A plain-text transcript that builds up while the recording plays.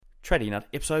Trading Nut,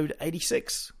 episode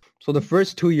 86. So the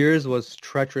first 2 years was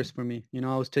treacherous for me.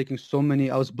 I was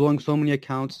blowing so many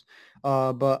accounts.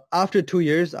 But after 2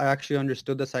 years, I actually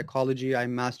understood the psychology. I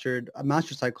mastered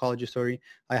psychology, sorry.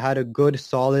 I had a good,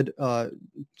 solid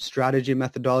strategy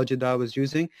methodology that I was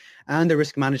using, and the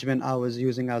risk management I was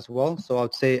using as well. So I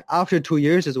would say after 2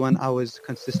 years is when I was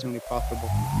consistently profitable.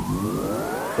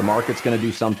 The market's going to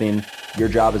do something. Your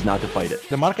job is not to fight it.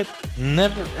 The market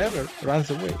never, ever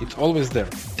runs away. It's always there.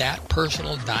 That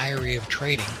personal diary of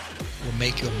trading will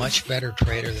make you a much better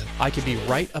trader than... I could be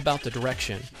right about the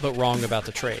direction, but wrong about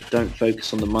the trade. Don't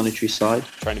focus on the monetary side.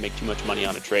 Trying to make too much money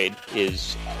on a trade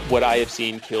is what I have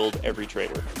seen killed every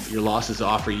trader. Your losses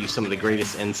offer you some of the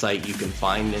greatest insight you can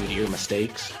find into your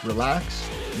mistakes. Relax,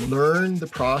 learn the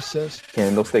process.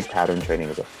 Candlestick pattern trading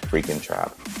is a freaking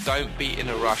trap. Don't be in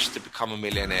a rush to become a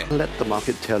millionaire. Let the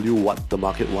market tell you what the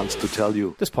market wants to tell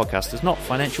you. This podcast is not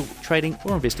financial, trading,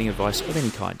 or investing advice of any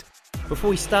kind. Before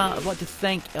we start, I'd like to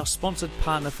thank our sponsored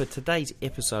partner for today's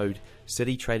episode,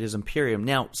 City Traders Imperium.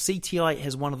 Now, CTI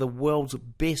has one of the world's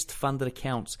best funded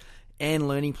accounts and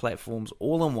learning platforms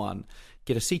all in one.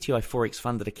 Get a CTI Forex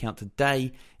funded account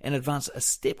today and advance a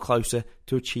step closer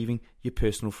to achieving your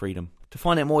personal freedom. To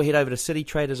find out more, head over to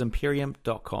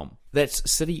citytradersimperium.com. That's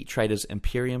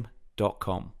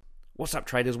citytradersimperium.com. What's up,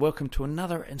 traders? Welcome to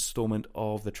another installment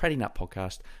of the Trading Nut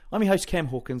podcast. I'm your host, Cam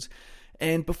Hawkins.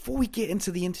 And before we get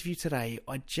into the interview today,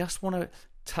 I just want to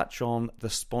touch on the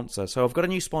sponsor. So I've got a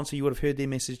new sponsor. You would have heard their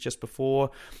message just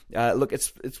before. Look,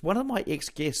 it's one of my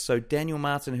ex-guests. So Daniel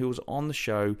Martin, who was on the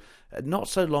show not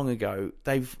so long ago,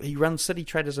 he runs City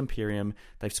Traders Imperium.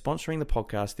 They're sponsoring the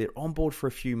podcast. They're on board for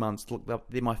a few months. Look,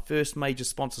 they're my first major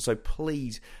sponsor. So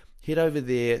please head over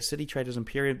there, City Traders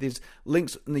Imperium. There's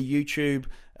links in the YouTube,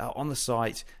 on the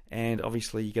site, and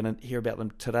obviously you're going to hear about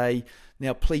them today.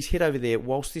 Now, please head over there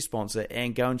whilst they sponsor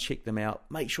and go and check them out.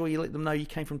 Make sure you let them know you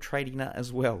came from Trading Nut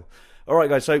as well. All right,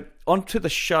 guys, so on to the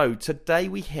show. Today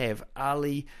we have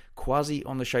Ali Quasi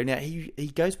on the show. Now,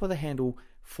 he goes by the handle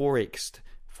Forexed,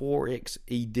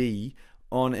 ForexED,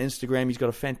 on Instagram. He's got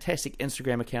a fantastic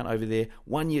Instagram account over there.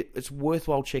 It's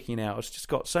worthwhile checking out. It's just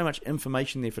got so much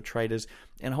information there for traders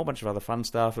and a whole bunch of other fun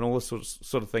stuff and all this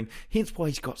sort of thing. Hence why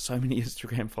he's got so many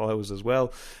Instagram followers as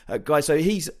well. Guys, so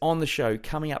he's on the show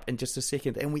coming up in just a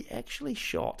second, and we actually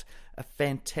shot a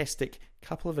fantastic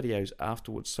couple of videos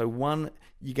afterwards. So one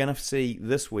you're going to see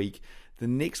this week. The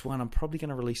next one I'm probably going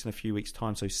to release in a few weeks'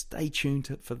 time, so stay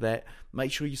tuned for that.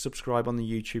 Make sure you subscribe on the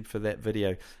YouTube for that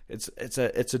video. It's a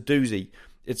doozy.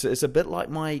 It's a bit like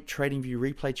my TradingView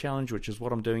replay challenge, which is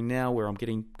what I'm doing now, where I'm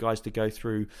getting guys to go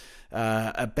through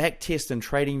a back test in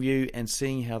TradingView and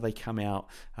seeing how they come out.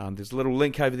 There's a little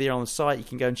link over there on the site. You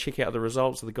can go and check out the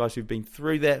results of the guys who've been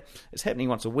through that. It's happening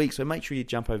once a week, so make sure you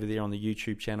jump over there on the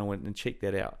YouTube channel and check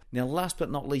that out. Now, last but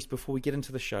not least, before we get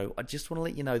into the show, I just want to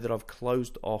let you know that I've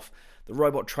closed off the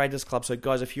Robot Traders Club. So,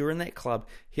 guys, if you're in that club,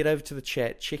 head over to the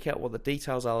chat, check out what the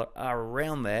details are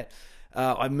around that.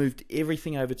 I moved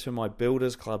everything over to my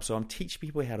Builders Club, so I'm teaching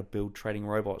people how to build trading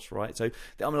robots, right? So,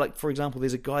 I mean, like, for example,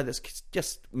 there's a guy that's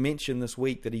just mentioned this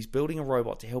week that he's building a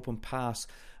robot to help him pass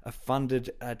a funded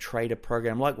trader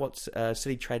program, like what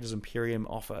City Traders Imperium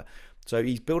offer. So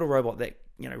he's built a robot that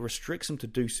restricts him to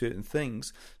do certain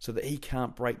things so that he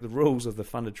can't break the rules of the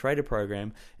funded trader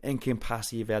program and can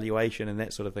pass the evaluation and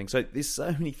that sort of thing. So there's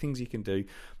so many things you can do.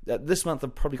 This month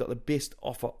I've probably got the best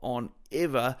offer on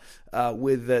ever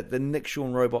with the Nick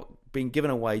Shawn robot being given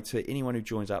away to anyone who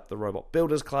joins up the Robot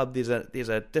Builders Club. There's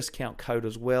a discount code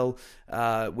as well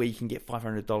where you can get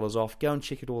 $500 off. Go and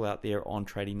check it all out there on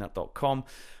tradingnut.com.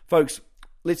 Folks,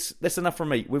 that's enough from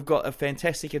me. We've got a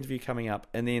fantastic interview coming up,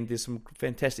 and then there's some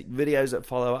fantastic videos that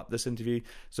follow up this interview.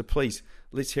 So please,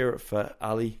 let's hear it for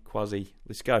Ali Quasi.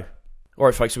 Let's go. All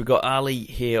right, folks, we've got Ali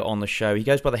here on the show. He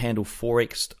goes by the handle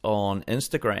Forexed on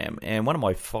Instagram, and one of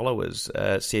my followers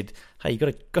said, hey, you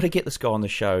got to get this guy on the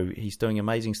show. He's doing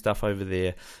amazing stuff over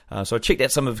there. So I checked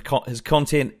out some of his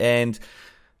content, and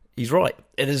he's right.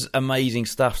 It is amazing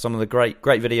stuff. Some of the great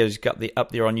videos got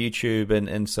up there on YouTube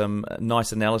and some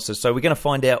nice analysis. So we're going to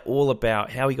find out all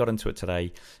about how he got into it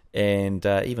today and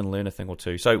even learn a thing or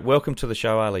two. So welcome to the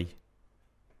show, Ali.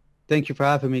 Thank you for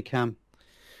having me, Cam.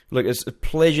 Look, it's a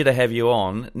pleasure to have you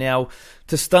on. Now,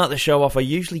 to start the show off, I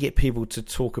usually get people to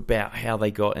talk about how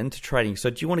they got into trading. So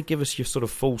do you want to give us your sort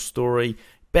of full story,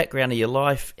 background of your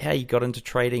life, how you got into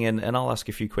trading, and I'll ask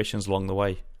a few questions along the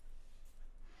way.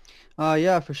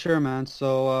 Yeah, for sure, man.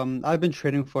 So I've been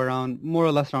trading for more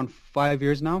or less around 5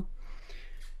 years now.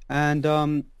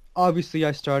 And obviously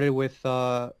I started with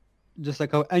just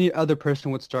like how any other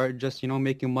person would start, just,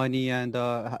 making money and,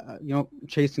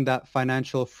 chasing that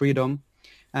financial freedom.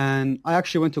 And I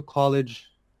actually went to college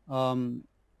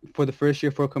for the first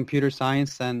year for computer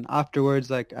science, and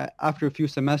afterwards, after a few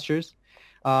semesters,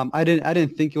 I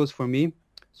didn't think it was for me,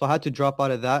 so I had to drop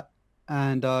out of that.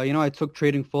 And I took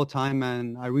trading full time,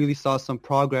 and I really saw some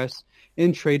progress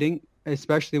in trading,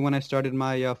 especially when I started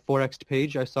my Forex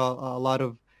page. I saw a lot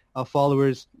of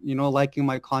followers, liking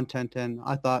my content, and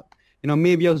I thought,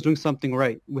 maybe I was doing something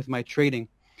right with my trading.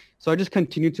 So I just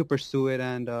continued to pursue it,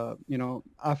 and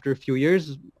after a few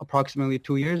years, approximately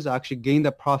 2 years, I actually gained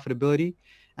that profitability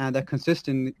and that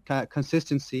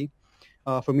consistency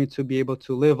for me to be able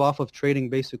to live off of trading,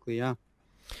 basically. Yeah.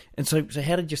 And so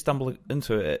how did you stumble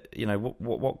into it?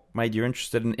 What made you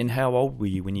interested, and how old were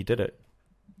you when you did it?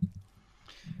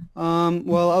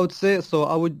 Well, I would say so.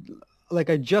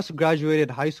 I just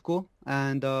graduated high school,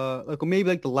 and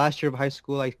maybe the last year of high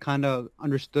school, I kind of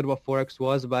understood what Forex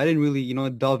was, but I didn't really,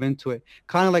 delve into it.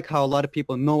 Kind of like how a lot of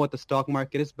people know what the stock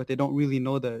market is, but they don't really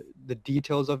know the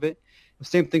details of it.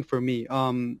 Same thing for me.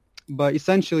 But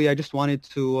essentially, I just wanted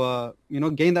to,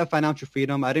 gain that financial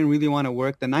freedom. I didn't really want to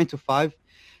work. The 9 to 5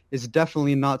 is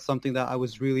definitely not something that I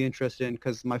was really interested in,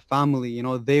 because my family,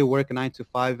 they work 9 to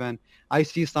 5, and I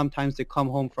see sometimes they come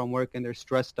home from work and they're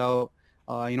stressed out.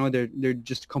 They're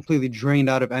just completely drained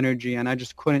out of energy, and I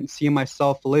just couldn't see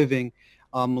myself living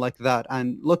like that.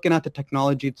 And looking at the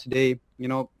technology today,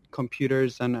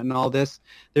 computers and all this,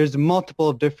 there's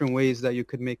multiple different ways that you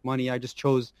could make money. I just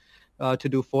chose to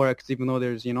do Forex, even though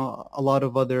there's, a lot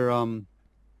of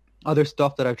other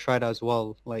stuff that I've tried as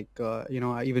well. I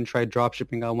even tried drop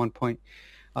shipping at one point.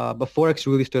 But Forex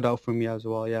really stood out for me as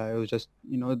well. Yeah, it was just,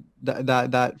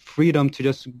 that freedom to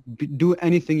just do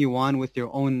anything you want with your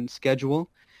own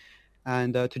schedule,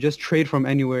 and to just trade from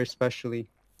anywhere, especially.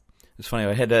 It's funny.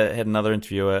 I had another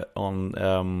interviewer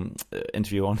on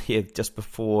here just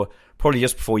before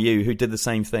you, who did the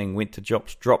same thing, went to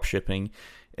drop shipping,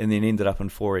 and then ended up in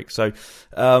Forex. So,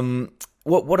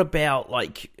 what about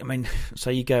so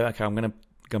you go, okay, I'm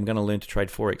gonna learn to trade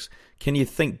Forex. Can you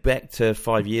think back to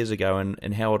 5 years ago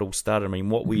and how it all started? I mean,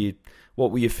 what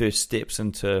were your first steps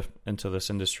into this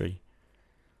industry?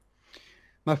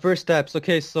 My first steps.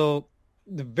 Okay, so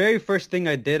the very first thing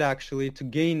I did actually to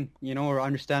gain, or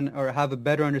understand or have a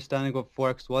better understanding of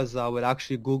Forex was I would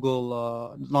actually I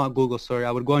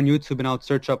would go on YouTube and I would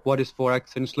search up what is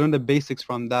Forex and just learn the basics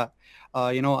from that.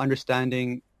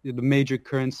 Understanding the major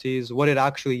currencies, what it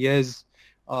actually is,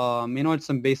 it's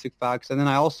some basic facts. And then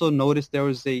I also noticed there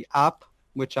was a app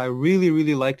which I really,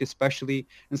 really liked, especially,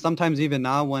 and sometimes even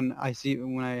now when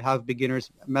I have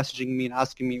beginners messaging me and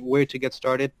asking me where to get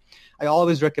started, I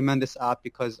always recommend this app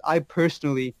because I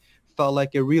personally felt like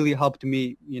it really helped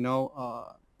me,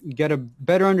 get a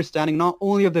better understanding not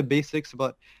only of the basics,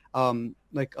 but a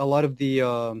lot of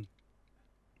the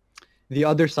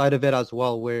other side of it as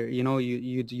well, where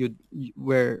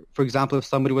where, for example, if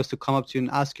somebody was to come up to you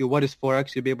and ask you what is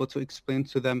Forex, you'd be able to explain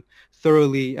to them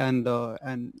thoroughly and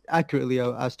accurately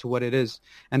as to what it is.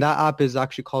 And that app is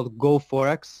actually called Go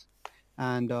Forex,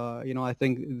 and I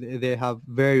think they have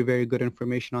very, very good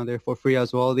information on there for free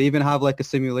as well. They even have a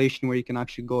simulation where you can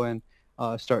actually go and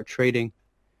start trading.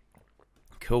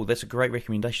 Cool, that's a great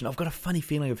recommendation. I've got a funny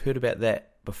feeling I've heard about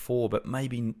that before, but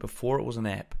maybe before it was an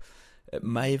app. It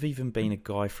may have even been a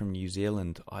guy from New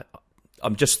Zealand.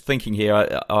 I'm just thinking here.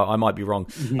 I might be wrong.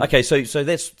 Mm-hmm. Okay, so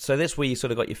that's where you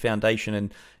sort of got your foundation,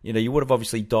 and you would have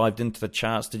obviously dived into the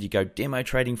charts. Did you go demo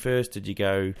trading first? Did you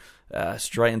go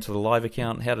straight into the live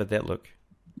account? How did that look?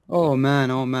 Oh man!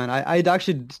 I'd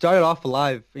actually started off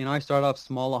live. I started off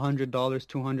small, $100,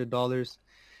 $200,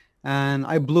 and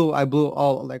I blew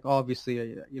all.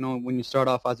 Obviously, when you start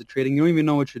off as a trading, you don't even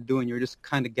know what you're doing. You're just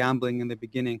kind of gambling in the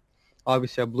beginning.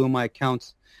 Obviously, I blew my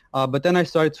accounts. But then I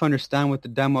started to understand what the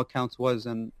demo accounts was.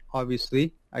 And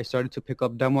obviously, I started to pick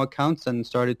up demo accounts and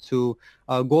started to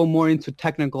go more into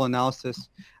technical analysis.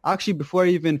 Actually, before I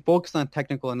even focused on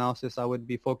technical analysis, I would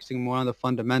be focusing more on the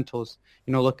fundamentals,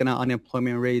 looking at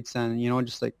unemployment rates and,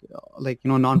 just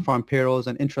non-farm payrolls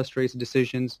and interest rates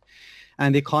decisions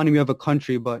and the economy of a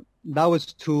country. But that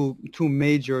was too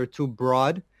major, too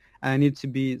broad. I need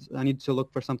to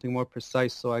look for something more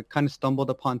precise. So I kind of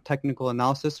stumbled upon technical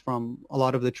analysis from a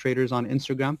lot of the traders on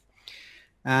Instagram.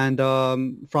 And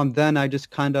from then I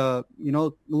just kind of,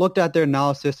 looked at their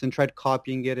analysis and tried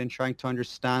copying it and trying to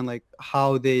understand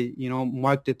how they,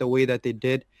 marked it the way that they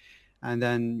did. And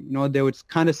then, they would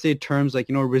kind of say terms like,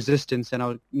 resistance. And I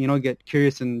would, get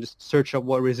curious and just search up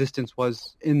what resistance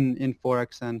was in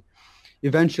Forex. And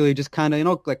eventually just kind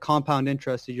of, compound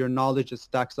interest, your knowledge just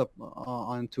stacks up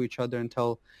onto each other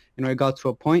until, it got to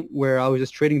a point where I was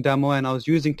just trading demo and I was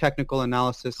using technical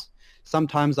analysis.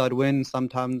 Sometimes I'd win,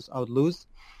 sometimes I would lose.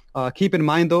 Keep in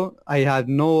mind, though, I had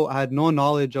no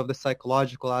knowledge of the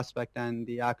psychological aspect and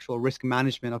the actual risk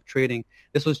management of trading.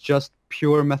 This was just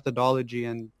pure methodology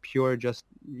and pure just,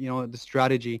 the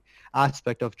strategy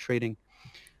aspect of trading.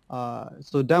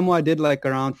 So demo I did like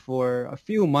around for a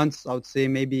few months, I would say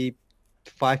maybe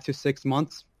 5 to 6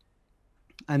 months.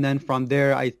 And then from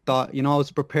there, I thought, I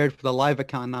was prepared for the live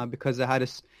account now because I had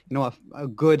a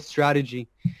good strategy.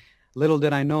 Little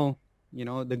did I know,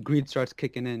 the greed starts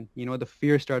kicking in, the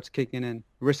fear starts kicking in.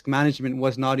 Risk management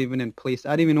was not even in place. I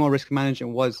didn't even know what risk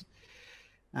management was.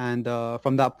 And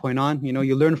from that point on,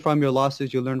 you learn from your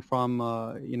losses, you learn from,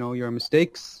 your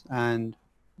mistakes. And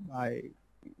I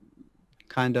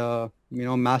kind of,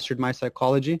 mastered my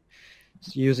psychology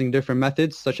using different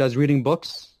methods such as reading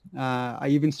books. I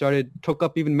even took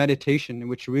up even meditation,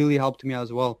 which really helped me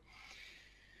as well.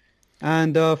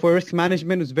 And for risk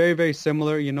management, it's very, very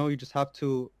similar. You just have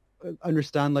to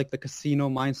understand like the casino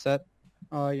mindset,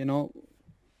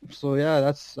 So yeah,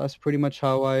 that's pretty much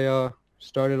how I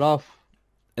started off.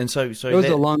 And so it was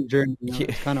a long journey.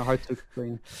 It's kind of hard to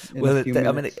explain. Well,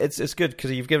 it's good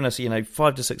because you've given us,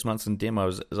 5 to 6 months in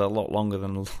demos is a lot longer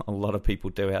than a lot of people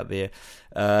do out there.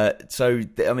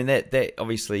 That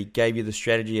obviously gave you the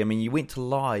strategy. You went to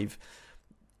live.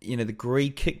 The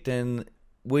greed kicked in.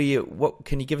 What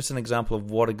can you give us an example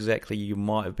of what exactly you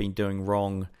might have been doing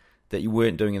wrong that you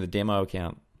weren't doing in the demo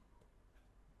account?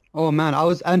 Oh man, I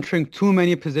was entering too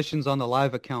many positions on the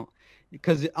live account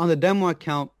because on the demo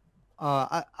account.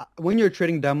 When you're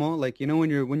trading demo, like, when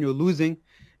you're losing,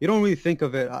 you don't really think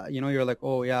of it. You're like,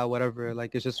 oh yeah, whatever.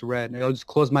 Like, it's just red. I'll just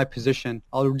close my position.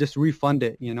 I'll just refund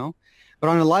it, But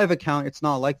on a live account, it's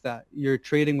not like that. You're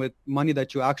trading with money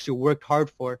that you actually worked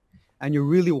hard for. And you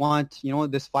really want,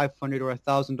 this $500 or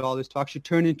 $1,000 to actually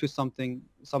turn into something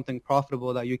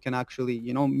profitable that you can actually,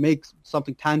 make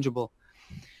something tangible.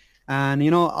 And,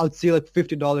 I'd see like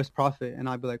 $50 profit and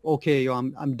I'd be like, okay,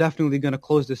 I'm definitely going to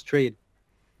close this trade.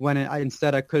 When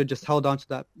instead I could have just held on to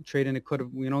that trade and it could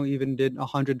have, even did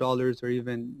 $100 or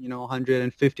even,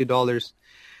 $150.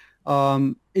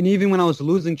 And even when I was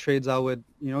losing trades, I would,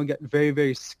 get very,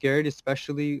 very scared,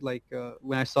 especially like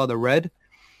when I saw the red.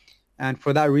 And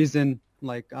for that reason,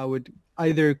 like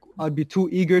I'd be too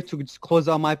eager to just close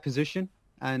out my position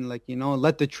and like,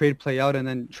 let the trade play out and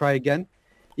then try again,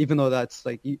 even though that's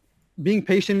like being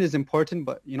patient is important,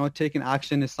 but, taking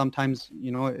action is sometimes,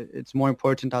 it's more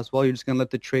important as well. You're just going to let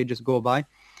the trade just go by.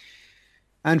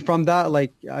 And from that,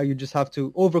 like, you just have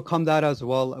to overcome that as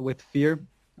well with fear.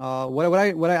 What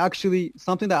I actually,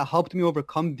 something that helped me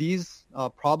overcome these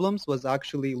problems was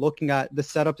actually looking at the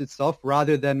setup itself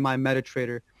rather than my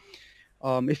MetaTrader.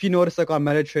 If you notice, like on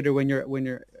MetaTrader, when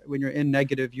you're in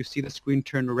negative, you see the screen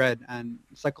turn red. And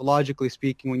psychologically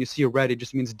speaking, when you see a red, it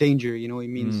just means danger. It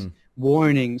means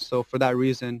warning. So for that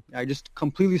reason, I just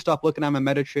completely stopped looking at my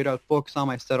MetaTrader. I'd focus on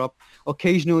my setup.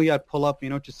 Occasionally, I'd pull up,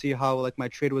 to see how like my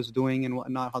trade was doing and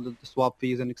whatnot, how the swap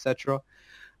fees and etc.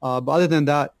 But other than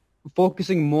that,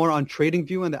 focusing more on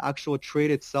TradingView and the actual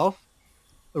trade itself,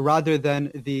 rather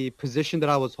than the position that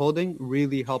I was holding,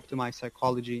 really helped my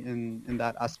psychology in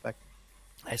that aspect.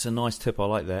 It's a nice tip. I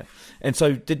like that. And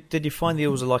so did you find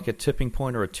there was like a tipping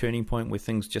point or a turning point where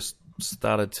things just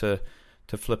started to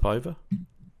flip over?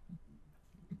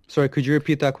 Sorry, could you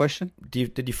repeat that question?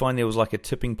 Did you find there was like a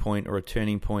tipping point or a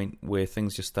turning point where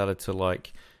things just started to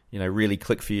like, really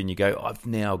click for you and you go, I've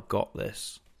now got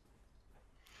this?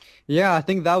 Yeah, I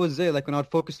think that was it. Like when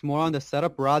I'd focus more on the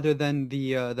setup rather than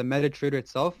the MetaTrader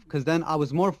itself, because then I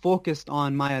was more focused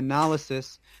on my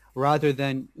analysis rather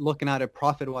than looking at it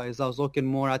profit-wise. I was looking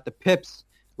more at the pips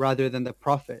rather than the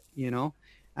profit,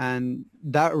 And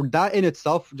that in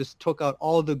itself just took out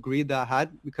all the greed that I had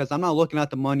because I'm not looking at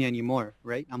the money anymore,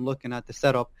 right? I'm looking at the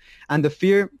setup. And the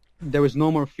fear, there was no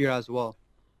more fear as well.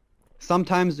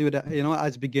 Sometimes you would,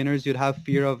 as beginners, you'd have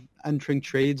fear of entering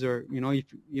trades or,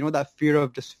 that fear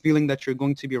of just feeling that you're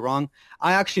going to be wrong.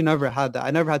 I actually never had that.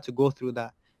 I never had to go through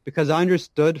that because I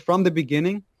understood from the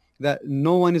beginning that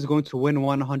no one is going to win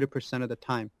 100% of the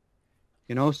time,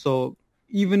 so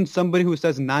even somebody who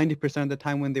says 90% of the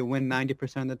time when they win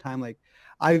 90% of the time, like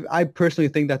I personally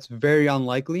think that's very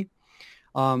unlikely.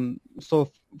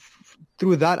 So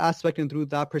through that aspect and through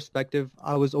that perspective,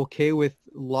 I was okay with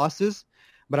losses.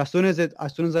 But as soon as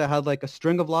I had like a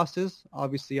string of losses,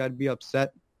 obviously I'd be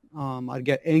upset. I'd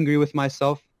get angry with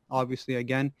myself. Obviously,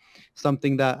 again,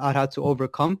 something that I had to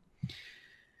overcome.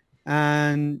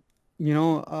 And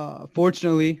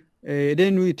fortunately, it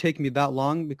didn't really take me that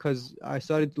long because I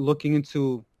started looking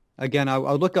into, again, I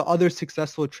would look at other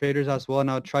successful traders as well, and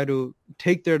I would try to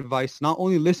take their advice, not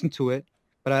only listen to it,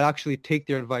 but I'd actually take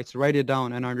their advice, write it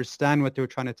down, and understand what they were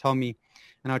trying to tell me.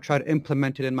 and I try to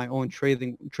implement it in my own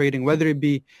trading, whether it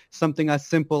be something as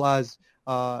simple as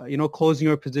closing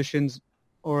your positions,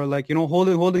 or like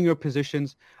holding your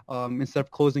positions instead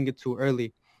of closing it too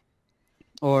early,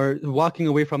 or walking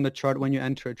away from the chart when you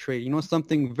enter a trade.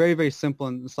 Something very, very simple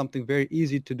and something very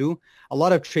easy to do. A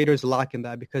lot of traders lack in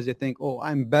that because they think, oh,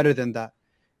 I'm better than that.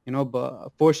 But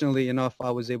fortunately enough, I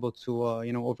was able to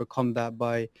overcome that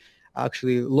by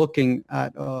actually looking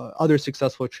at other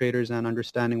successful traders and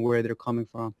understanding where they're coming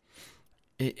from.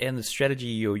 And the strategy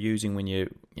you're using when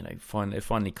it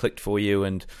finally clicked for you,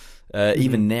 and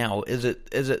even now, is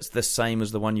it the same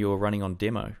as the one you were running on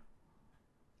demo?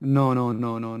 No.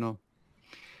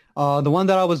 The one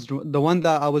that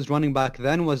I was running back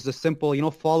then was the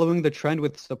simple, following the trend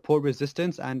with support,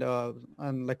 resistance, and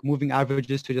like moving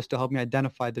averages to help me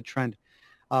identify the trend.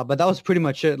 But that was pretty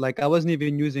much it. Like I wasn't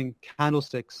even using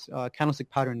candlestick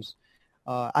patterns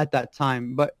at that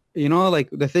time. But like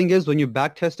the thing is, when you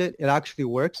back test it, it actually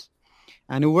works,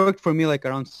 and it worked for me like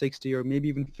around 60 or maybe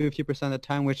even 50% of the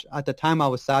time, which at the time I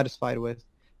was satisfied with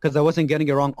because I wasn't getting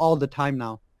it wrong all the time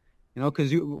now.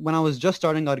 Because when I was just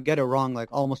starting, I'd get it wrong like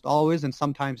almost always, and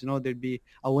sometimes there'd be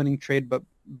a winning trade, but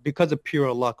because of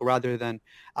pure luck rather than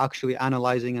actually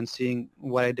analyzing and seeing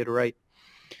what I did right.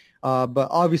 But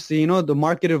obviously, the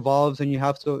market evolves, and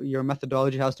your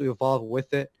methodology has to evolve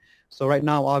with it. So right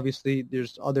now, obviously,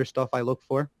 there's other stuff I look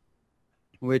for,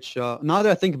 which now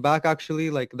that I think back, actually,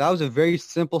 like that was a very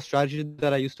simple strategy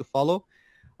that I used to follow.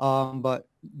 But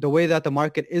the way that the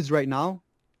market is right now,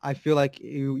 I feel like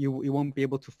you won't be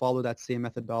able to follow that same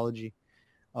methodology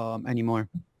anymore.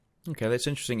 Okay, that's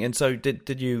interesting. And so,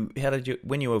 how did you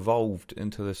when you evolved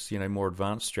into this, more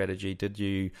advanced strategy? How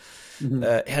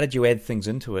did you add things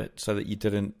into it so that you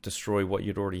didn't destroy what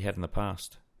you'd already had in the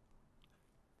past?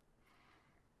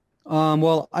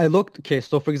 Well,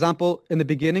 so for example, in the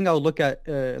beginning, I would look at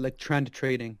like trend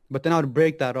trading, but then I would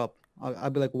break that up.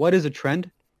 I'd be like, what is a trend,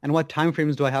 and what time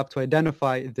frames do I have to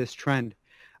identify this trend?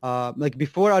 Like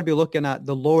before, I'd be looking at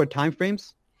the lower time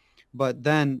frames, but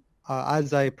then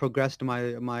as I progressed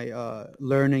my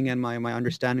learning and my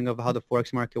understanding of how the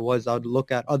Forex market was, I would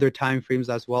look at other time frames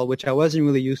as well, which I wasn't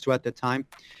really used to at the time.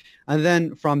 And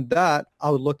then from that,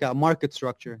 I would look at market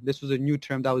structure. This was a new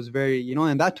term that was very,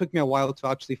 and that took me a while to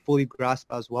actually fully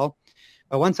grasp as well.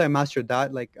 But once I mastered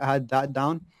that, like I had that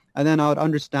down, and then I would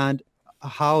understand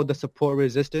how the support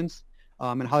resistance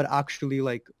and how to actually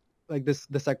like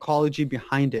the psychology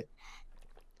behind it.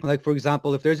 Like for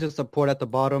example, if there's a support at the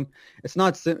bottom, it's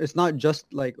not just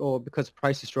like, oh, because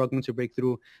price is struggling to break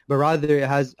through, but rather it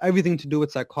has everything to do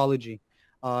with psychology.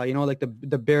 Like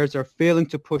the bears are failing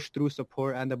to push through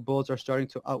support, and the bulls are starting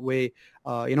to outweigh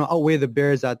the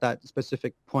bears at that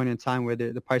specific point in time where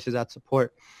the price is at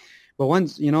support. But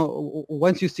once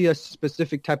you see a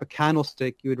specific type of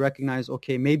candlestick, you would recognize,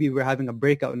 okay, maybe we're having a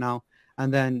breakout now.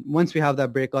 And then once we have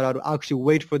that breakout, I would actually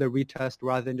wait for the retest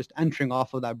rather than just entering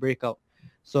off of that breakout.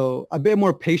 So a bit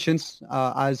more patience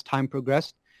as time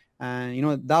progressed.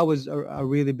 And, that was a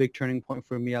really big turning point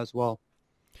for me as well.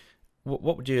 How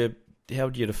would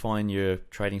you define your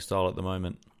trading style at the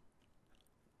moment?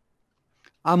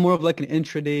 I'm more of like an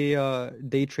intraday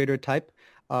day trader type.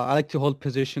 I like to hold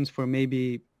positions for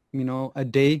maybe, a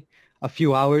day, a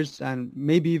few hours, and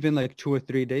maybe even like 2 or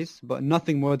 3 days, but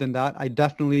nothing more than that. I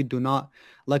definitely do not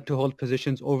like to hold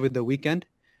positions over the weekend.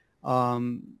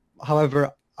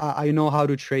 However, I know how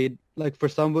to trade. Like for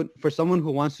someone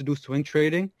who wants to do swing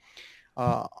trading,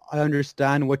 I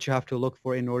understand what you have to look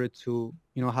for in order to,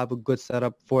 have a good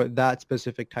setup for that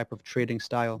specific type of trading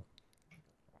style.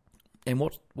 And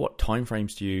what time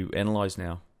frames do you analyze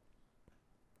now?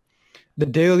 The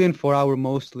daily and 4 hour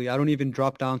mostly. I don't even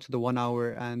drop down to the 1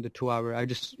 hour and the 2 hour. I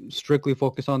just strictly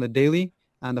focus on the daily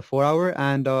and the 4 hour.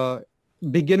 And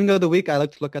beginning of the week, I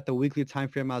like to look at the weekly time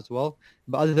frame as well.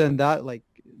 But other than that, at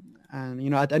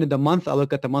the end of the month, I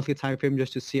look at the monthly time frame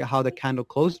just to see how the candle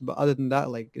closed. But other than that,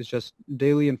 it's just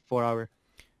daily and 4 hour.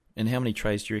 And how many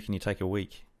trades do you reckon you take a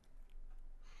week?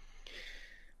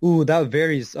 Ooh, that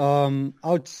varies. I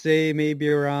would say maybe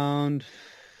around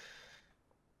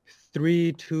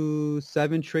 3 to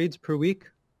 7 trades per week.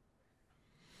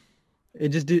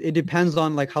 It depends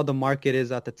on how the market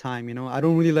is at the time. I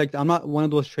don't really I'm not one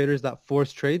of those traders that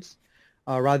force trades.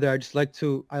 Rather, I like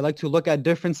to look at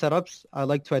different setups. I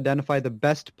like to identify the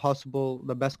best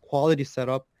quality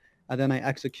setup, and then I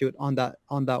execute on that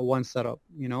one setup.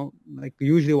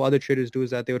 Usually what other traders do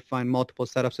is that they would find multiple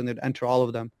setups and they'd enter all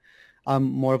of them. I'm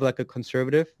more of a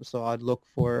conservative, so I'd look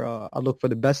for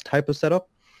the best type of setup.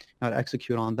 I'd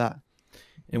execute on that.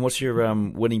 And what's your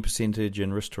winning percentage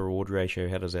and risk to reward ratio?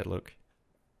 How does that look?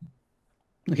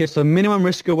 Okay, so minimum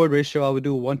risk reward ratio, I would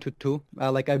do 1-2.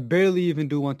 Like I barely even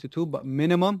do 1-2, but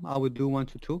minimum I would do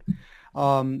 1-2.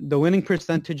 The winning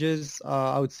percentages,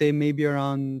 I would say maybe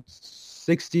around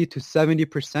 60 to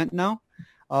 70% now.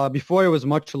 Before it was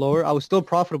much lower. I was still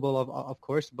profitable, of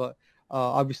course, but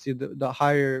obviously the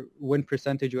higher win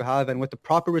percentage you have, and with the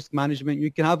proper risk management,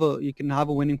 you can have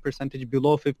a winning percentage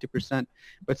below 50%,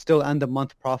 but still end the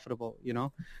month profitable.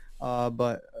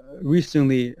 But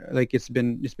recently, like it's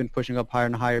been pushing up higher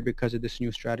and higher because of this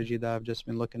new strategy that I've just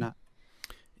been looking at.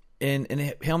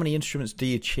 And how many instruments do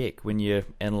you check when you're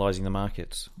analyzing the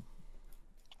markets?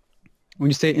 When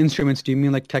you say instruments, do you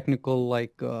mean like technical,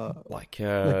 like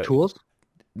tools?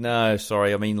 No,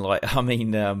 sorry. I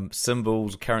mean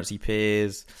symbols, currency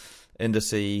pairs,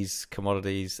 indices,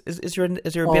 commodities. Is there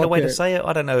a better way to say it?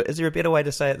 I don't know. Is there a better way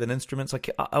to say it than instruments? Like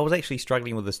I was actually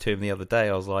struggling with this term the other day.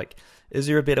 I was like, is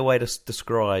there a better way to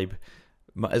describe?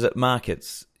 Is it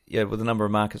markets? Yeah, with the number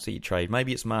of markets that you trade.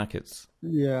 Maybe it's markets.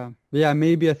 Yeah.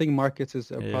 Maybe I think markets is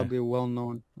probably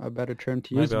a better term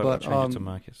to use. Maybe but change it to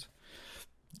markets.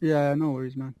 Yeah, no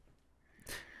worries, man.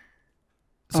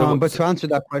 So, but to answer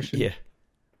that question, yeah.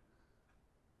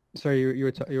 Sorry, you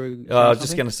were. I was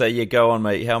just going to say, yeah, go on,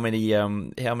 mate. How many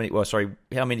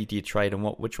do you trade, and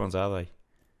which ones are they?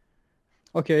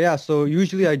 Okay, yeah. So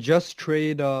usually I just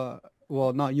trade.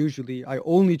 Well, not usually. I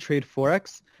only trade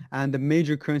Forex and the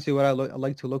major currency. What I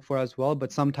like to look for as well,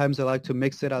 but sometimes I like to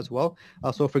mix it as well.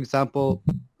 So, for example,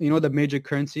 the major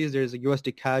currencies. There's a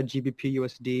USD CAD, GBP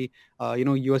USD,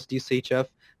 USD CHF.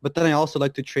 But then I also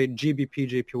like to trade GBP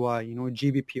JPY.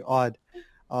 GBP odd.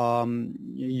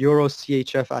 Euro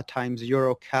CHF at times,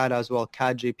 Euro CAD as well,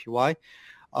 CAD JPY.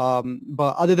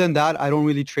 But other than that, I don't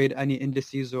really trade any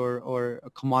indices or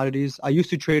commodities. I used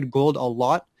to trade gold a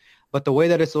lot, but the way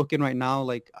that it's looking right now,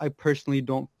 like I personally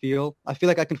I feel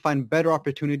like I can find better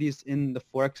opportunities in the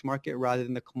Forex market rather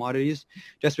than the commodities,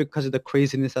 just because of the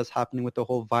craziness that's happening with the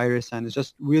whole virus, and it's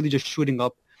just really just shooting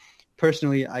up.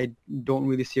 Personally, I don't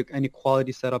really see any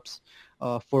quality setups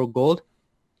for gold.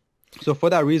 So for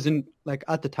that reason, like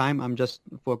at the time, I'm just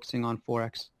focusing on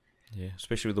Forex. Yeah,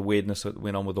 especially with the weirdness that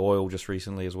went on with oil just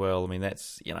recently as well. I mean,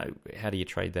 that's, how do you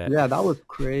trade that? Yeah, that was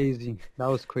crazy. That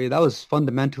was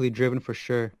fundamentally driven for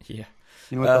sure. Yeah.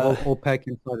 With the whole OPEC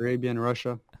in Saudi Arabia and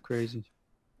Russia. Crazy.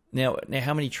 Now,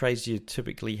 how many trades do you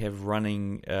typically have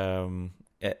running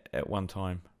at one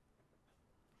time?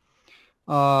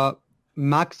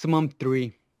 Maximum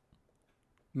 3.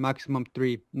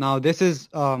 Now, this is...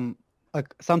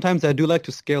 sometimes I do like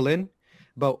to scale in,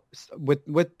 but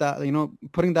with that,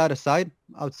 putting that aside,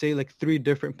 I would say like 3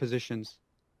 different positions.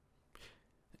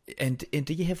 And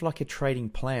do you have like a trading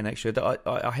plan? Actually,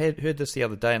 I had heard this the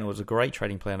other day, and it was a great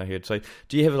trading plan I heard. So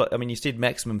do you have? You said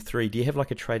maximum 3. Do you have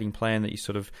like a trading plan that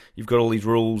you've got all these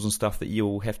rules and stuff that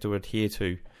you'll have to adhere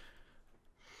to?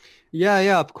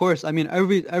 Yeah, of course. I mean,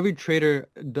 every trader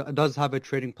does have a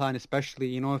trading plan,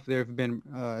 especially, if they've been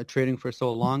trading for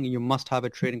so long, you must have a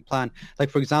trading plan. Like,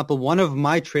 for example, one of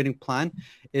my trading plan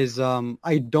is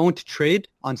I don't trade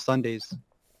on Sundays.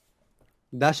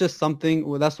 That's just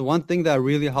that's one thing that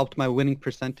really helped my winning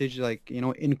percentage,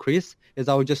 increase, is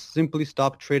I would just simply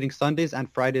stop trading Sundays and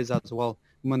Fridays as well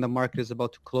when the market is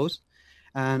about to close.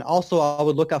 And also, I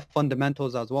would look at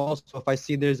fundamentals as well. So if I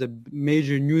see there's a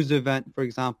major news event, for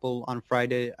example, on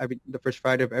Friday, the first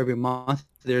Friday of every month,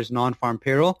 there's non-farm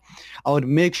payroll, I would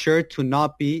make sure to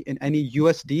not be in any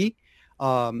USD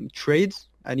trades,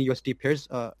 any USD pairs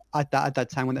at that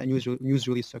time when that news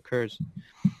release occurs.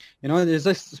 There's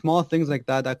like small things like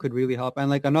that could really help. And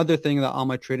like another thing that on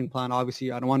my trading plan,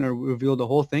 obviously, I don't want to reveal the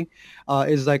whole thing,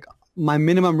 is like my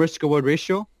minimum risk reward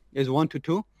ratio is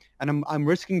 1-2. And I'm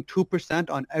risking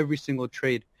 2% on every single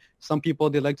trade. Some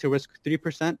people, they like to risk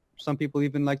 3%. Some people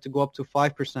even like to go up to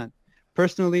 5%.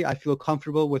 Personally, I feel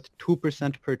comfortable with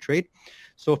 2% per trade.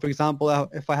 So, for example,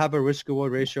 if I have a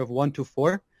risk-reward ratio of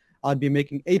 1-4, I'd be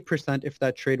making 8% if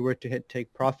that trade were to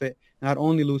take profit, and I'd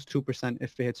only lose 2%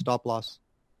 if it hit stop loss.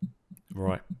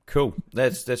 Right. Cool.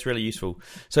 That's really useful.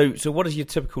 So what does your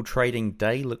typical trading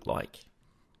day look like?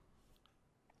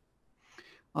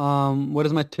 What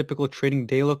does my typical trading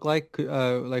day look like?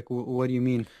 What do you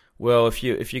mean? Well, if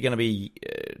you're going to be,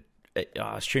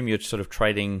 I assume you're sort of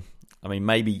trading. I mean,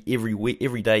 maybe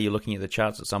every day you're looking at the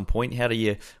charts at some point.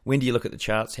 When do you look at the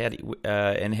charts?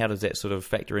 And how does that sort of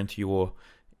factor into your,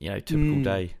 typical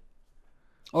day?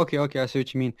 Okay, I see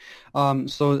what you mean.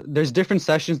 So there's different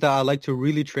sessions that I like to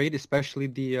really trade, especially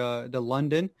the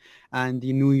London and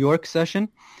the New York session.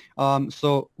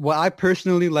 So what I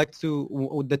personally like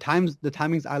to the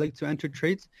timings I like to enter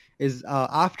trades is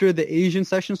after the Asian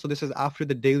session. So this is after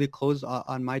the daily close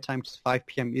on my time, which is 5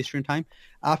 p.m. Eastern time.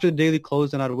 After the daily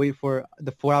close, then I'd wait for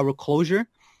the 4-hour closure,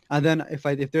 and then if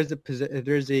there's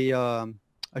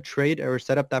a trade or a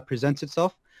setup that presents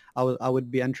itself, I would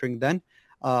be entering then.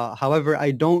 However, I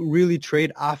don't really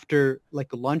trade after like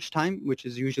lunchtime, which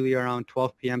is usually around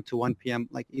 12 p.m. to 1 p.m.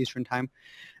 like Eastern time.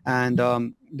 And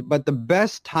but the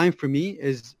best time for me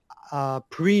is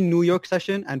pre-New York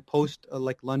session and post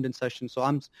like London session. So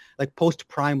I'm like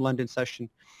post-prime London session.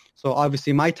 So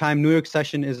obviously my time, New York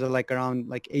session is like around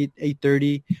like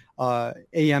 8:30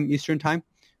 a.m. Eastern time.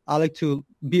 I like to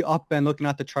be up and looking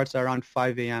at the charts around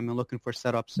 5 a.m. and looking for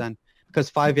setups then, because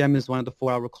 5 a.m. is one of the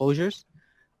 4-hour closures.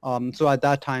 So at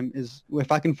that time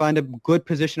if I can find a good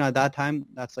position at that time,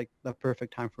 that's like the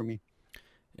perfect time for me.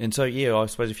 And so, yeah, I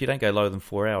suppose if you don't go lower than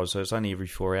 4 hours, so it's only every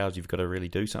 4 hours you've got to really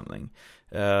do something.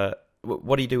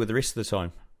 What do you do with the rest of the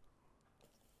time?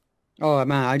 Oh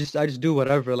man, I just do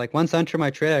whatever. Like once I enter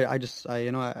my trade, I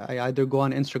either go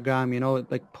on Instagram,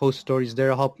 like post stories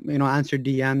there, help, answer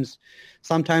DMs.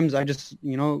 Sometimes I just,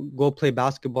 go play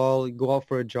basketball, go out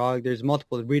for a jog. There's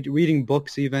multiple reading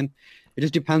books even. It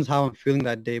just depends how I'm feeling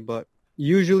that day. But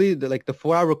usually the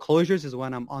 4-hour closures is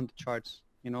when I'm on the charts.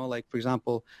 Like for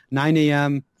example, 9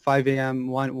 a.m., 5 a.m.,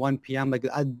 1 p.m.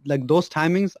 Like those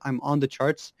timings, I'm on the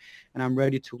charts and I'm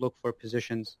ready to look for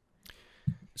positions.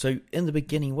 So in the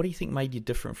beginning, what do you think made you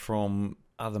different from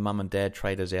other mum and dad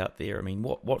traders out there? I mean,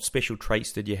 what special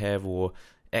traits did you have or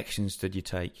actions did you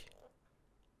take?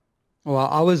 Well,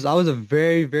 I was a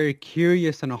very, very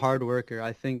curious and a hard worker.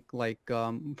 I think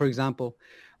for example,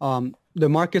 the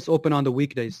markets open on the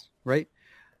weekdays, right?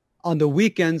 On the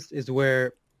weekends is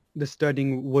where the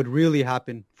studying would really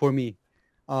happen for me.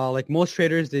 Like most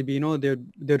traders,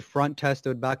 they'd front test,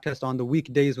 they'd back test on the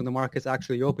weekdays when the market's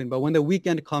actually open. But when the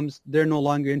weekend comes, they're no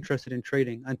longer interested in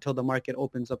trading until the market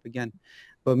opens up again.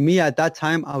 But me at that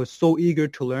time, I was so eager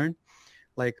to learn.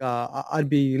 Like I'd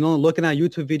be, looking at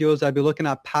YouTube videos. I'd be looking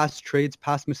at past trades,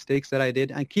 past mistakes that I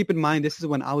did. And keep in mind, this is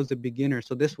when I was a beginner.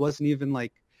 So this wasn't even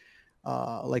like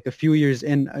a few years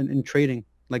in trading.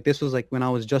 Like this was like when I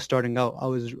was just starting out. I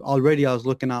was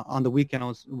looking at on the weekend. I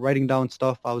was writing down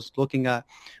stuff. I was looking at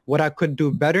what I could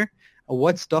do better.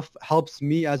 What stuff helps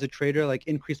me as a trader, like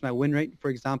increase my win rate. For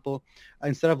example,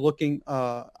 instead of looking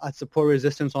at support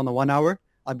resistance on the 1 hour,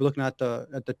 I'd be looking at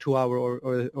the 2 hour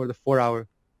or the 4 hour.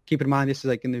 Keep in mind, this is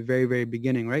like in the very, very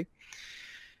beginning, right?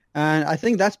 And I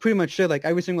think that's pretty much it. Like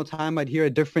every single time I'd hear a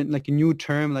different, like a new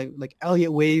term, like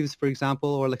Elliott waves, for example,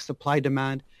 or like supply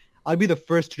demand, I'd be the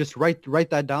first to just write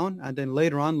that down. And then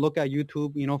later on, look at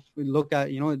YouTube, look at,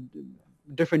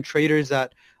 different traders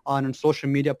on social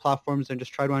media platforms and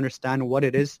just try to understand what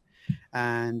it is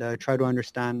and try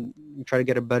to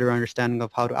get a better understanding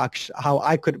of how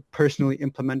I could personally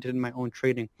implement it in my own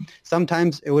trading.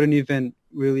 Sometimes it wouldn't even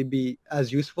really be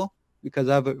as useful because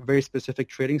I have a very specific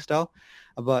trading style,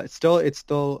 but still it's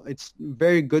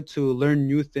very good to learn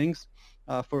new things.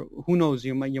 For who knows,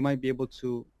 you might be able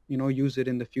to use it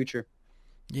in the future.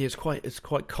 Yeah, it's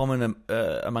quite common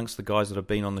amongst the guys that have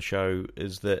been on the show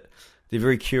is that they're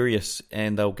very curious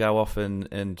and they'll go off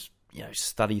and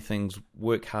study things,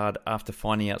 work hard after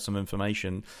finding out some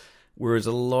information. Whereas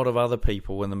a lot of other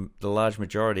people, and the large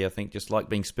majority, I think, just like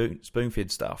being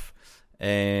spoon-fed stuff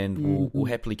and will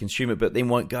happily consume it, but then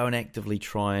won't go and actively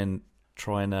try and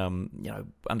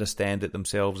understand it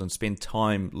themselves and spend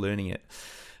time learning it.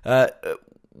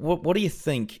 What do you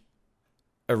think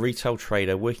a retail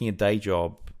trader working a day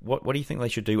job, what do you think they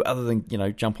should do other than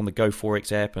jump on the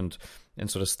GoForex app and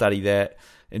sort of study that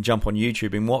and jump on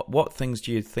YouTube? And what things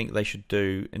do you think they should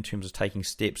do in terms of taking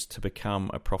steps to become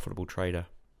a profitable trader?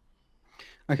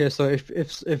 Okay, so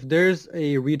if there's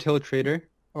a retail trader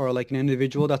or like an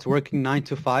individual that's working 9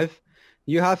 to 5,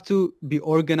 you have to be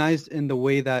organized in the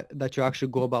way that you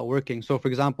actually go about working. So for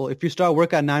example, if you start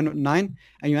work at 9 and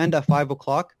you end at 5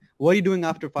 o'clock, what are you doing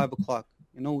after 5 o'clock?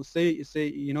 Say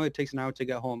it takes an hour to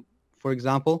get home, for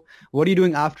example. What are you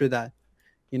doing after that?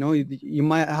 You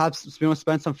might have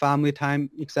spend some family time,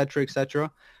 etc.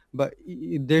 But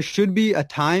there should be a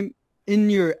time in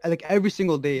your every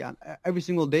single day.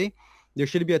 There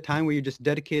should be a time where you just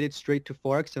dedicate it straight to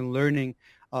Forex and learning.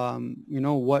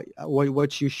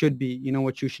 What you should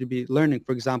be learning.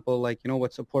 For example,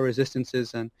 what support resistance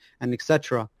is and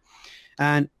etc.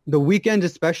 And the weekends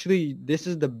especially, this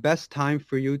is the best time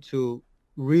for you to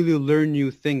really learn new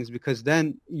things because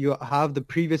then you have the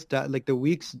previous the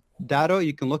week's data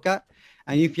you can look at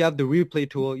And if you have the replay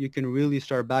tool, you can really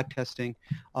start back testing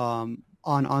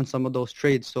on some of those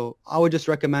trades. So I would just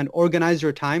recommend organize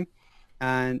your time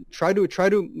and try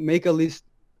to make at least,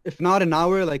 if not an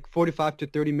hour, like 45 to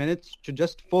 30 minutes to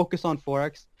just focus on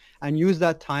Forex and use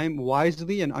that time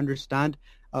wisely and understand,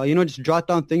 just jot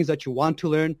down things that you want to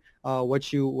learn,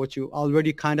 what you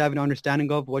already kind of have an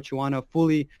understanding of, what you want to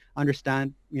fully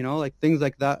understand, like things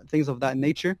like that, things of that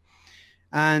nature.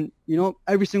 And,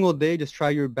 every single day, just try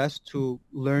your best to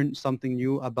learn something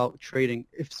new about trading,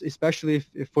 especially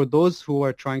if for those who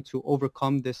are trying to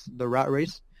overcome the rat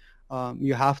race.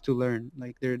 You have to learn.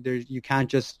 Like you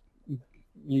can't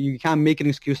make an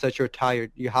excuse that you're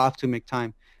tired. You have to make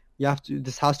time.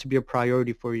 This has to be a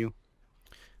priority for you.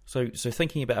 So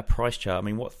thinking about a price chart, I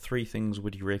mean, what 3 things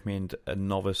would you recommend a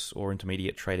novice or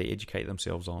intermediate trader educate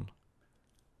themselves on?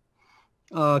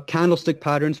 Candlestick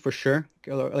patterns for sure.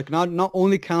 Like not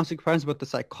only candlestick patterns, but the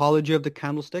psychology of the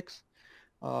candlesticks.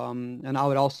 And I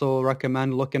would also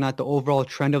recommend looking at the overall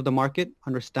trend of the market,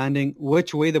 understanding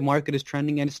which way the market is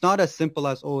trending. And it's not as simple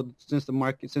as, since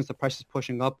the price is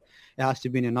pushing up, it has to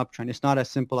be in an uptrend. It's not as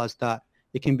simple as that.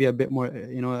 It can be a bit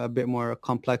more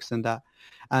complex than that.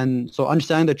 And so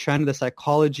understanding the trend, the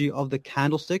psychology of the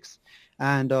candlesticks,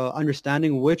 and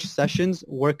understanding which sessions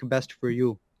work best for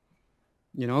you.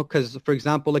 Because, for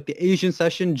example, like the Asian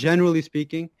session, generally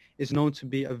speaking, is known to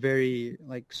be a very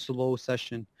slow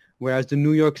session, whereas the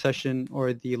New York session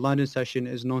or the London session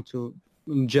is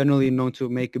generally known to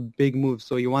make a big move.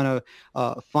 So you want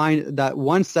to find that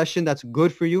one session that's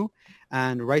good for you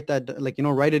and write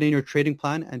it in your trading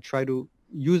plan and try to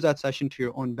use that session to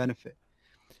your own benefit.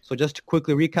 So just to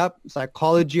quickly recap,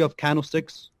 psychology of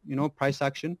candlesticks, price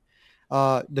action,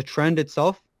 the trend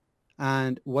itself,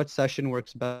 and what session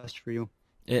works best for you.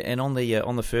 And on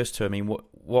the first two, I mean,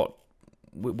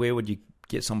 where would you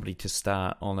get somebody to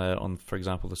start on for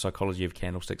example, the psychology of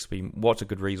candlesticks? What's a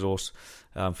good resource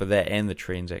for that and the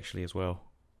trends actually as well?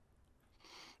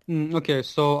 Okay,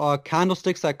 so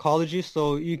candlestick psychology.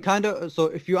 So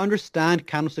if you understand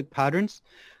candlestick patterns,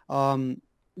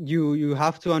 you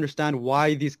have to understand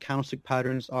why these candlestick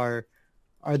patterns are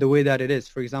the way that it is.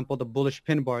 For example, the bullish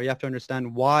pin bar. You have to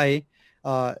understand why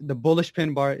the bullish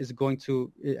pin bar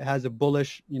it has a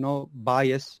bullish,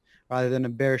 bias rather than a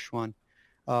bearish one.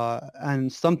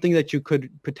 And something that you could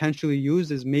potentially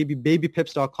use is maybe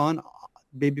babypips.com.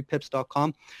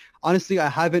 Honestly, I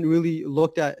haven't really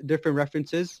looked at different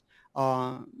references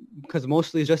because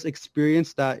mostly it's just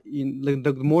experience that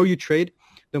the more you trade,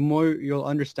 the more you'll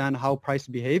understand how price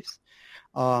behaves.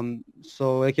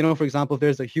 So for example, if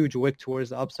there's a huge wick towards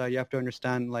the upside, you have to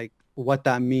understand what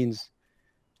that means.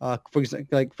 For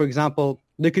example,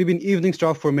 there could be an evening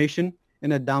star formation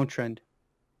in a downtrend.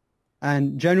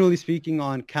 And generally speaking,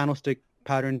 on candlestick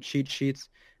pattern cheat sheets,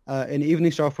 an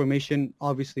evening star formation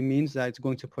obviously means that it's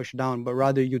going to push down, but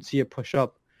rather you'd see it push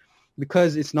up.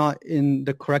 Because it's not in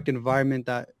the correct environment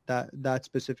that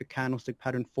specific candlestick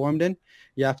pattern formed in,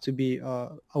 you have to be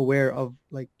aware of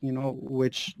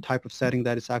which type of setting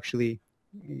that it's actually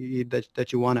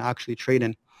that you want to actually trade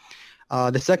in.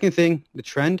 The second thing, the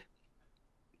trend.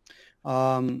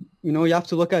 You have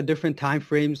to look at different time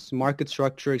frames, market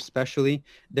structure especially.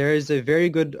 There is a very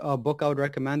good book I would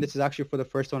recommend. This is actually for the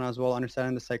first one as well,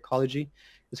 Understanding the Psychology.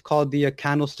 It's called the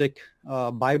Candlestick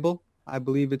Bible, I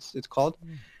believe it's called.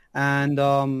 And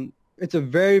it's a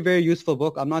very, very useful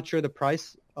book. I'm not sure the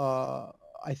price.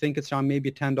 I think it's around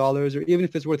maybe $10, or even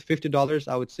if it's worth $50,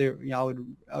 I would say,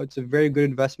 it's a very good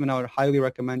investment. I would highly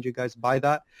recommend you guys buy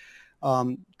that.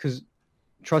 Because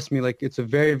trust me, it's a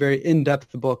very, very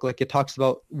in-depth book. It talks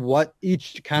about what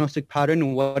each candlestick pattern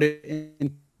and what it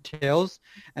entails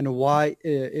and why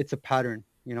it's a pattern,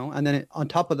 and then on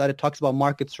top of that, it talks about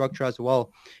market structure as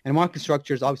well. And market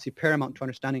structure is obviously paramount to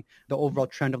understanding the overall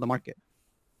trend of the market.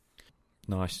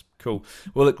 Nice, cool.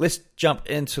 Well, look, let's jump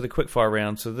into the quickfire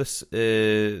round. So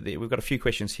we've got a few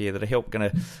questions here that are going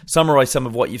to summarize some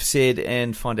of what you've said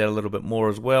and find out a little bit more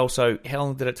as well. So how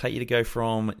long did it take you to go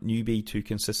from newbie to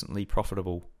consistently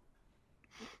profitable?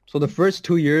 So the first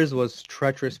 2 years was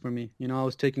treacherous for me. I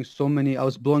was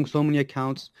blowing so many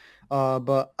accounts.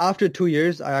 But after 2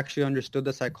 years, I actually understood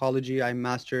the psychology. I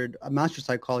mastered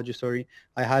psychology, sorry.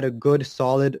 I had a good,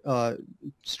 solid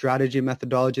strategy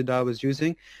methodology that I was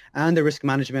using, and the risk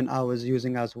management I was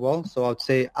using as well. So I would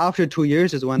say after 2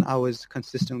 years is when I was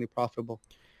consistently profitable.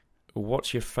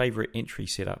 What's your favorite entry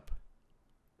setup?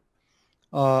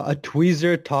 A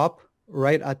tweezer top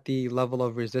right at the level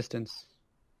of resistance.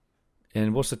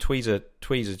 And what's the tweezer?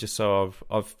 Tweezer, just so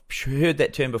I've heard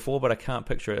that term before, but I can't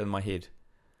picture it in my head.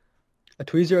 A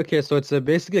tweezer, okay, so it's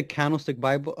basically a candlestick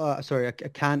Bible. A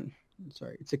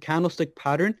It's a candlestick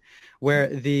pattern where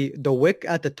the wick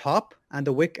at the top and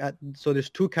the wick so there's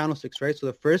two candlesticks, right? So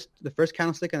the first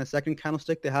candlestick and the second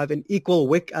candlestick, they have an equal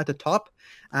wick at the top,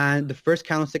 and the first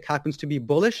candlestick happens to be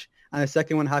bullish and the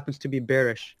second one happens to be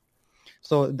bearish.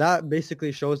 So that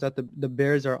basically shows that the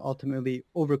bears are ultimately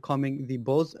overcoming the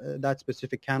bulls, that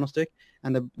specific candlestick,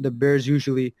 and the bears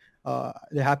usually,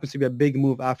 there happens to be a big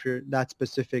move after that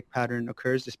specific pattern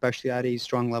occurs, especially at a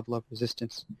strong level of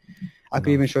resistance. I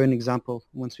could even show you an example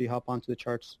once we hop onto the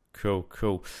charts.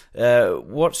 Cool.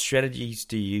 What strategies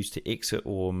do you use to exit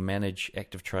or manage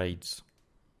active trades?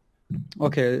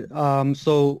 Okay,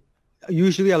 so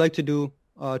usually I like to do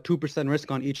 2% risk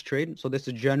on each trade. So this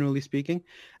is generally speaking.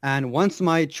 And once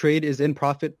my trade is in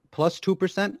profit plus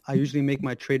 2%, I usually make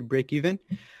my trade break even.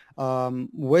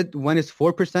 When it's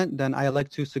 4%, then I like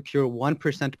to secure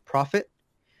 1% profit,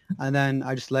 and then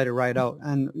I just let it ride out.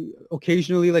 And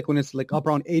occasionally, like when it's like up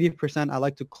around 80%, I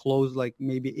like to close like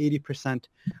maybe 80%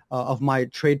 of my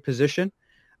trade position,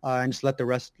 and just let the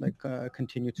rest like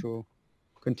continue to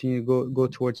go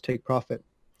towards take profit.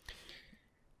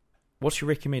 What's your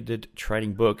recommended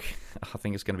trading book? I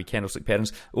think it's going to be Candlestick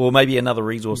Patterns, or maybe another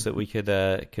resource that we could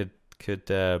go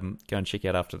and check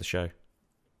out after the show.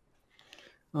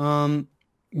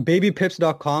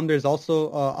 Babypips.com. There's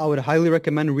also I would highly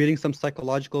recommend reading some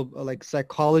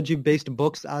psychology-based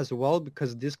books as well,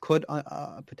 because this could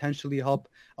potentially help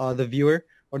the viewer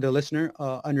or the listener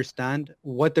understand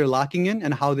what they're lacking in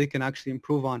and how they can actually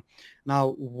improve on.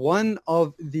 Now, one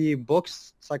of the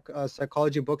books,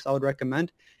 psychology books I would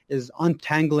recommend is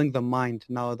Untangling the Mind.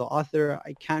 Now, the author,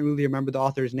 I can't really remember the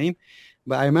author's name,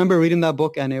 but I remember reading that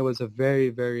book, and it was a very,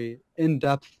 very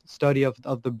in-depth study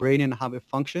of the brain and how it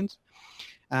functions.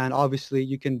 And obviously,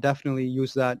 you can definitely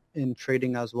use that in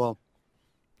trading as well.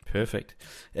 Perfect.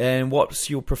 And what's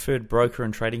your preferred broker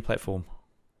and trading platform?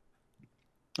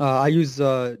 I use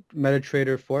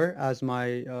MetaTrader 4 as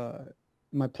my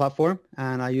platform,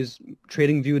 and I use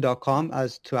TradingView.com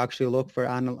as to actually look for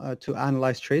to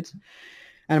analyze trades.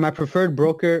 And my preferred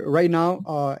broker right now,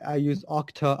 I use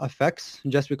OctaFX,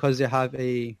 just because they have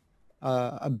a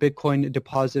Bitcoin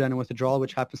deposit and withdrawal,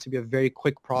 which happens to be a very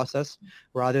quick process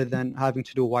rather than having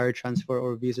to do wire transfer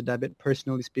or Visa debit.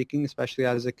 Personally speaking, especially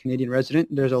as a Canadian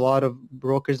resident, there's a lot of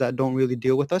brokers that don't really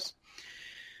deal with us.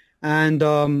 And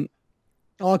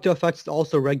OctaFX is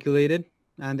also regulated,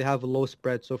 and they have a low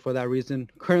spread. So for that reason,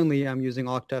 currently I'm using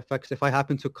OctaFX. If I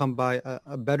happen to come by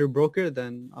a better broker,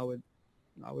 then I would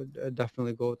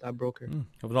definitely go with that broker.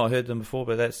 I've not heard them before,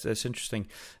 but that's interesting,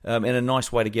 and a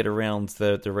nice way to get around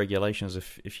the regulations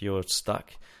if you're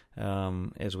stuck,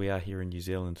 as we are here in New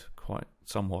Zealand, quite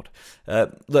somewhat.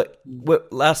 Look,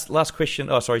 last question.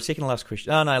 Oh, sorry, second last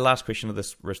question. Oh no, last question of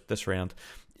this round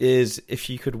is if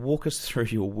you could walk us through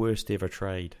your worst ever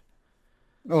trade.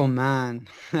 Oh man,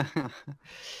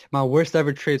 my worst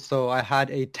ever trade. So I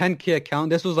had a 10K account.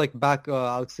 This was like back,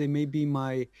 I would say maybe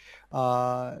my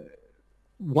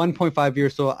 1.5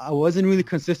 years. So I wasn't really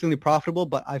consistently profitable,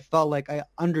 but I felt like I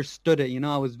understood it.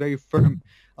 I was very firm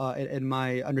in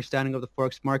my understanding of the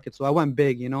Forex market. So I went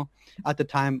big, At the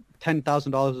time,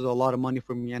 $10,000 was a lot of money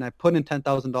for me, and I put in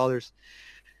 $10,000.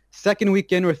 Second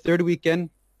weekend or third weekend,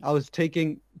 I was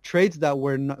taking trades that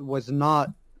was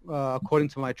not according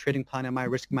to my trading plan and my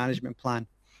risk management plan.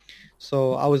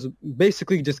 So I was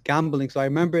basically just gambling. So I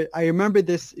remember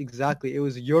this exactly. It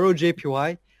was Euro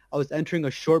JPY. I was entering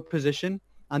a short position.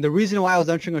 And the reason why I was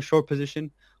entering a short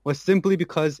position was simply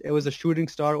because it was a shooting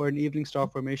star or an evening star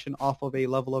formation off of a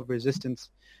level of resistance,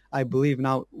 I believe.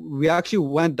 Now, we actually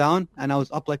went down, and I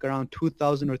was up like around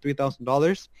 $2,000 or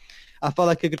 $3,000. I felt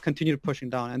like it could continue pushing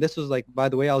down. And this was like, by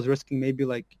the way, I was risking maybe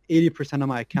like 80% of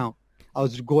my account. I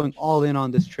was going all in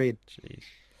on this trade. Jeez.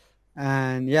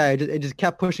 And yeah, it just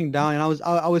kept pushing down, and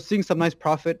I was seeing some nice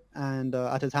profit. And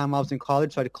at the time I was in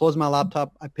college, so I closed my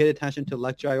laptop. I paid attention to the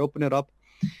lecture. I opened it up,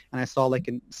 and I saw like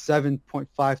a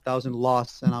 7.5 thousand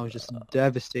loss, and I was just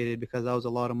devastated because that was a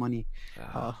lot of money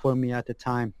for me at the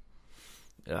time.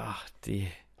 Oh dear,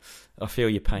 I feel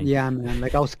your pain. Yeah, man.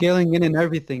 Like I was scaling in and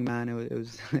everything, man. It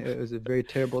was a very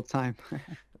terrible time.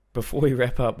 Before we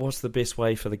wrap up, what's the best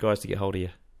way for the guys to get hold of you?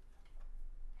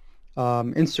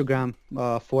 Instagram,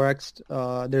 Forex.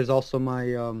 There's also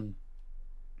my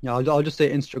I'll just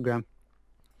say Instagram.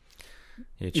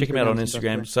 Yeah, check him out on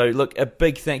Instagram. So look, a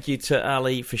big thank you to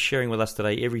Ali for sharing with us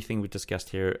today. Everything we've discussed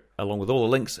here, along with all the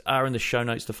links, are in the show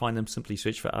notes. To find them, simply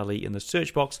search for Ali in the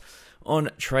search box on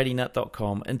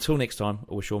tradingnut.com. Until next time,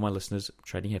 I wish all my listeners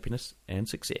trading happiness and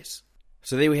success.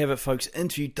 So there we have it, folks.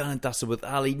 Interview done and dusted with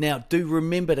Ali. Now, do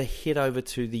remember to head over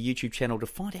to the YouTube channel to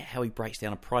find out how he breaks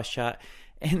down a price chart.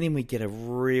 And then we get a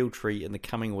real treat in the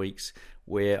coming weeks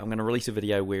where I'm going to release a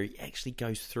video where he actually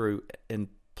goes through and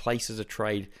places a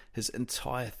trade. His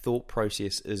entire thought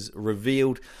process is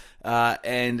revealed,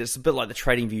 and it's a bit like the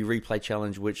TradingView Replay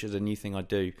Challenge, which is a new thing I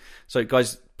do. So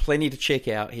guys, plenty to check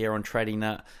out here on Trading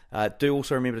Nut. Do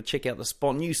also remember to check out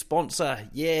the new sponsor.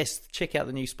 Yes, check out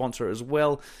the new sponsor as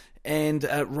well. And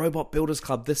Robot Builders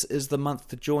Club, this is the month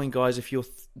to join, guys. If you're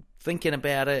thinking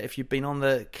about it, if you've been on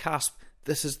the cusp,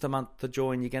 this is the month to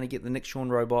join. You're going to get the Nick Sean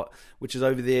robot, which is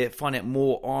over there. Find out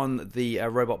more on the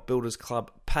Robot Builders Club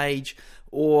page,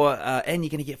 and you're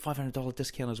going to get $500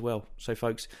 discount as well. So,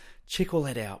 folks, check all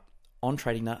that out on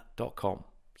tradingnut.com.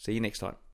 See you next time.